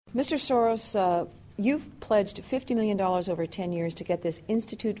Mr. Soros, you've pledged $50 million over 10 years to get this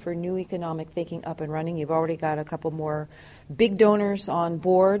Institute for New Economic Thinking up and running. You've already got a couple more big donors on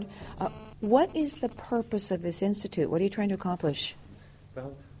board. What is the purpose of this institute? What are you trying to accomplish?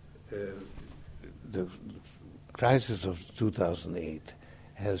 Well, the crisis of 2008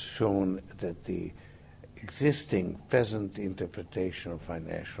 has shown that the existing present interpretation of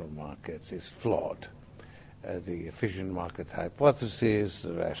financial markets is flawed. The efficient market hypothesis,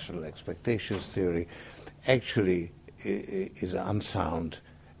 the rational expectations theory, actually is unsound,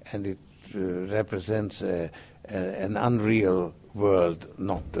 and it represents an unreal world,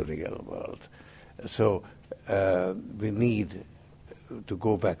 not the real world. So we need to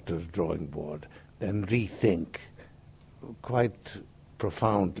go back to the drawing board and rethink quite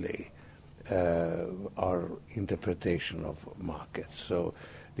profoundly our interpretation of markets. So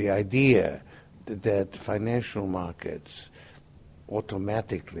the idea that financial markets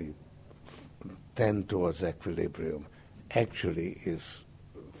automatically tend towards equilibrium actually is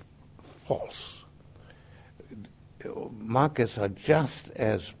false. Markets are just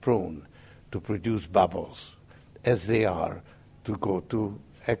as prone to produce bubbles as they are to go to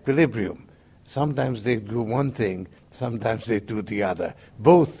equilibrium. Sometimes they do one thing, sometimes they do the other.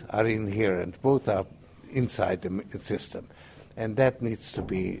 Both are inherent, both are inside the system. And that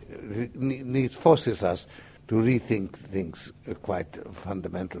forces us to rethink things quite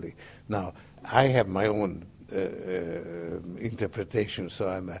fundamentally. Now, I have my own interpretation, so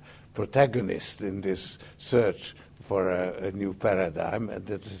I'm a protagonist in this search for a new paradigm,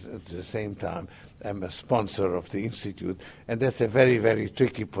 and at the same time, I'm a sponsor of the Institute, and that's a very, very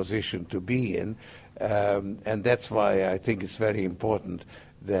tricky position to be in, and that's why I think it's very important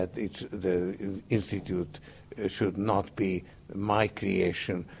that the Institute should not be my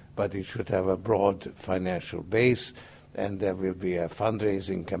creation, but it should have a broad financial base, and there will be a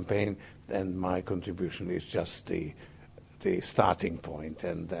fundraising campaign, and my contribution is just the starting point,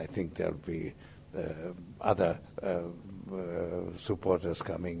 and I think there'll be other supporters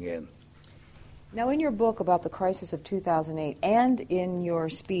coming in. Now, in your book about the crisis of 2008 and in your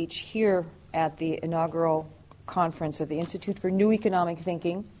speech here at the inaugural conference of the Institute for New Economic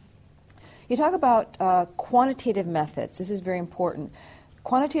Thinking, you talk about quantitative methods. This is very important.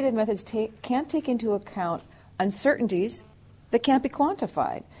 Quantitative methods can't take into account uncertainties that can't be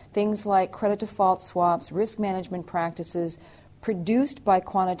quantified. Things like credit default swaps, risk management practices produced by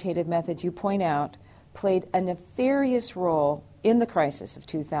quantitative methods, you point out, played a nefarious role in the crisis of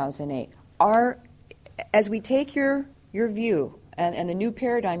 2008. As we take your view and the new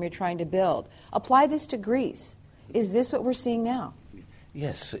paradigm you're trying to build, apply this to Greece. Is this what we're seeing now?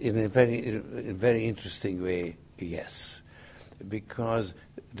 Yes, in a very interesting way, yes. Because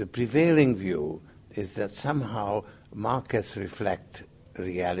the prevailing view is that somehow markets reflect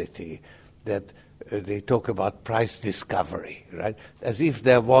reality, that they talk about price discovery, right? As if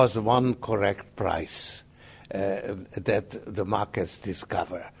there was one correct price that the markets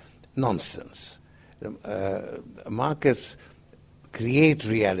discover. Nonsense. Markets create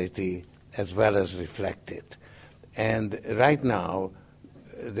reality as well as reflect it. And right now,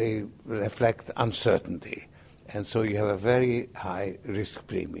 they reflect uncertainty. And so you have a very high risk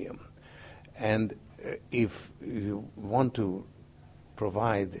premium. And if you want to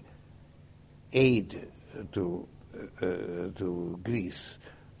provide aid to Greece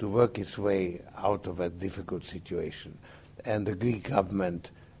to work its way out of a difficult situation, and the Greek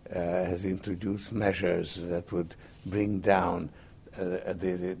government has introduced measures that would bring down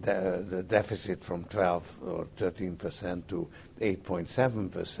the deficit from 12 or 13% to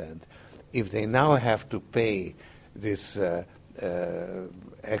 8.7%. If they now have to pay this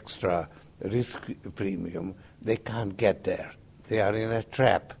extra risk premium, they can't get there. They are in a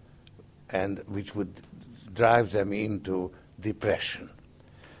trap, and which would drive them into depression.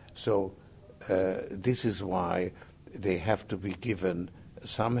 So this is why they have to be given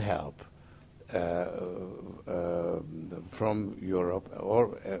some help from Europe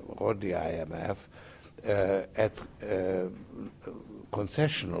or the IMF at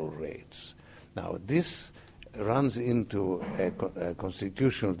concessional rates. Now, this runs into a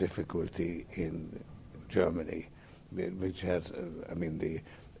constitutional difficulty in Germany, which has,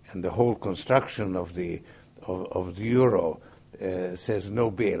 the whole construction of the euro says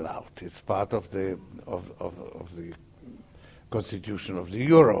no bailout. It's part of the constitution of the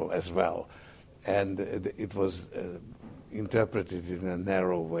euro as well, and it was interpreted in a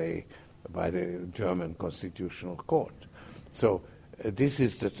narrow way by the German Constitutional Court. So this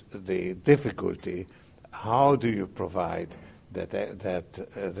is the difficulty. How do you provide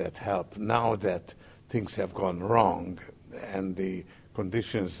that help now that things have gone wrong and the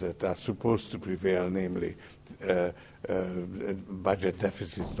conditions that are supposed to prevail, namely budget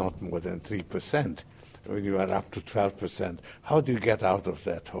deficit not more than 3%, when you are up to 12%, how do you get out of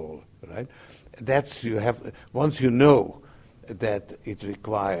that hole, right? That's once you know that it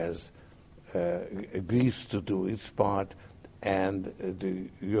requires Greece to do its part and the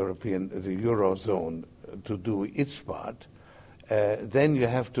Eurozone to do its part, then you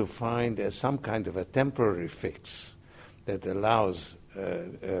have to find some kind of a temporary fix that allows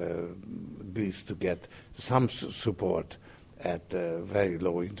Greece to get some support at a very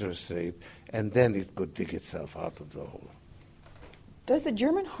low interest rate, and then it could dig itself out of the hole. Does the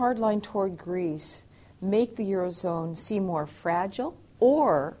German hardline toward Greece make the Eurozone seem more fragile,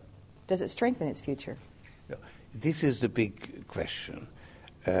 or does it strengthen its future? This is the big question.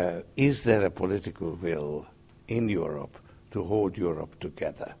 Is there a political will in Europe to hold Europe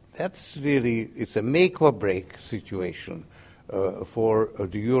together? That's really, it's a make or break situation for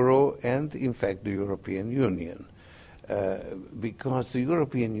the Euro and, in fact, the European Union. Because the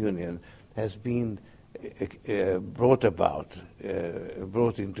European Union has been brought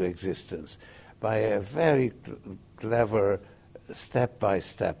into existence by a very clever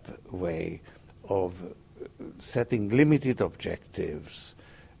step-by-step way of setting limited objectives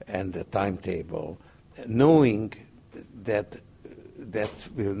and a timetable, knowing that that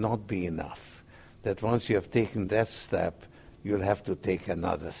will not be enough, that once you have taken that step, you'll have to take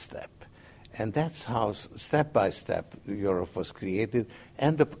another step. And that's how, step by step, Europe was created,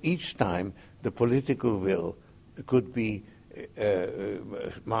 and each time the political will could be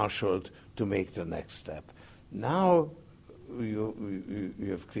marshaled to make the next step. Now you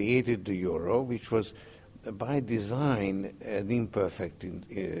have created the euro, which was by design an imperfect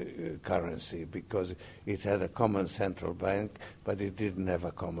currency, because it had a common central bank, but it didn't have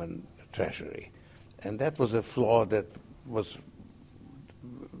a common treasury. And that was a flaw that was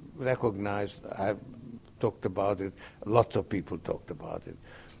recognized. I've talked about it. Lots of people talked about it.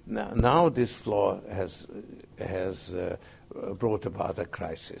 Now this flaw has brought about a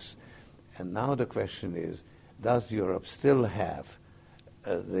crisis. And now the question is, does Europe still have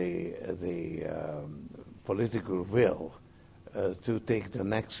the political will to take the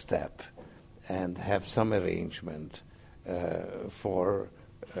next step and have some arrangement for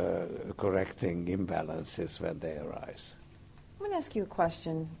correcting imbalances when they arise? I'm going to ask you a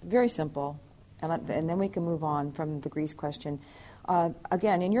question, very simple, and then we can move on from the Greece question.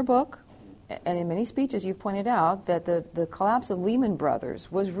 Again, in your book, and in many speeches, you've pointed out that the collapse of Lehman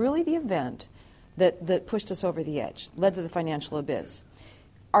Brothers was really the event that pushed us over the edge, led to the financial abyss.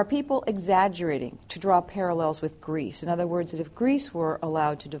 Are people exaggerating to draw parallels with Greece? In other words, that if Greece were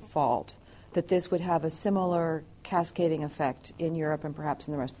allowed to default, that this would have a similar cascading effect in Europe and perhaps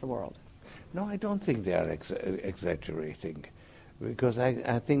in the rest of the world? No, I don't think they are exaggerating, because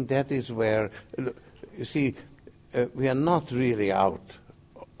I think that is where, you see, we are not really out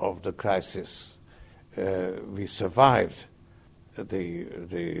of the crisis. We survived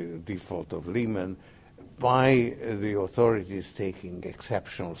the default of Lehman by the authorities taking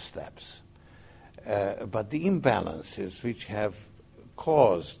exceptional steps. But the imbalances which have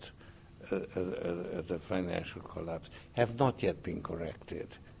caused the financial collapse have not yet been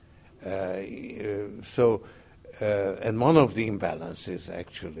corrected. And one of the imbalances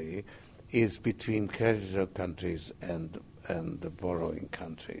actually is between creditor countries and the borrowing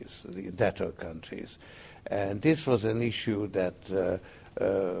countries, the debtor countries. And this was an issue that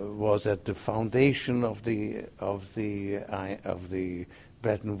was at the foundation of the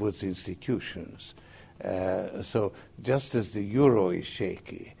Bretton Woods institutions. So just as the euro is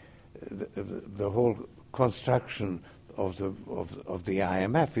shaky, the whole construction of the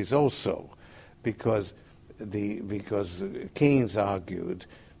IMF is also, because Keynes argued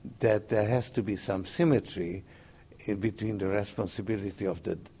that there has to be some symmetry in between the responsibility of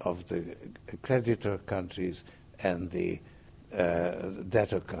the creditor countries and the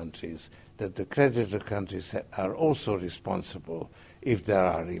debtor countries, that the creditor countries are also responsible if there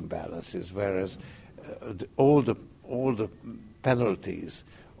are imbalances, whereas all the penalties,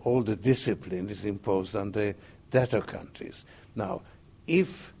 all the discipline is imposed on the debtor countries. Now,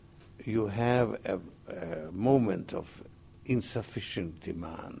 if you have a moment of insufficient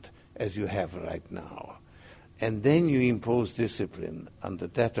demand, as you have right now, and then you impose discipline on the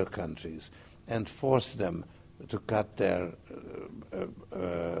debtor countries and force them to cut their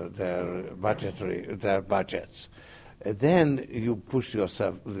budgets, then you push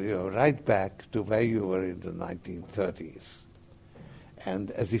yourself right back to where you were in the 1930s, and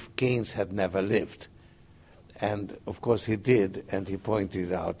as if Keynes had never lived. And of course he did, and he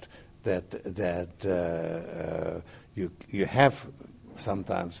pointed out that you have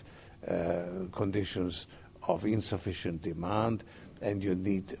sometimes conditions of insufficient demand, and you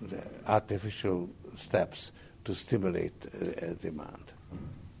need artificial steps to stimulate demand.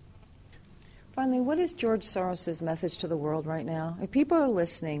 Finally, what is George Soros' message to the world right now? If people are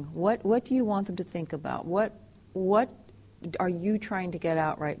listening, what do you want them to think about? What are you trying to get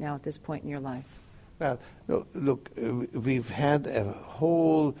out right now at this point in your life? Well, look, we've had a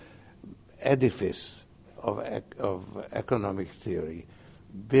whole edifice of economic theory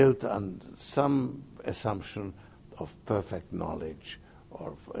built on some assumption of perfect knowledge,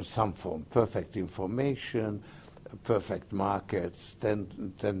 or some form, perfect information, perfect markets,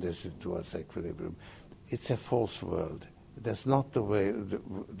 tendency towards equilibrium. It's a false world. That's not the way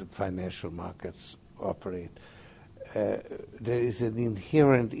the financial markets operate. There is an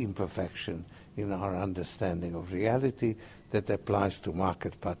inherent imperfection in our understanding of reality that applies to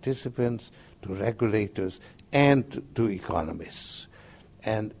market participants, to regulators, and to economists.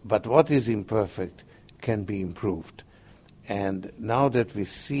 But what is imperfect can be improved. And now that we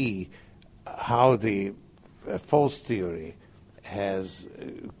see how the false theory has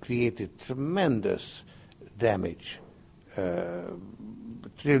created tremendous damage,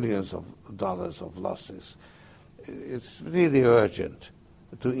 trillions of dollars of losses, it's really urgent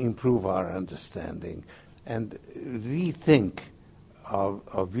to improve our understanding and rethink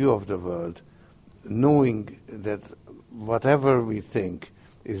our view of the world, knowing that whatever we think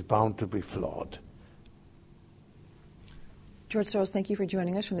is bound to be flawed. George Soros, thank you for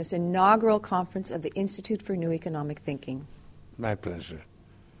joining us from this inaugural conference of the Institute for New Economic Thinking. My pleasure.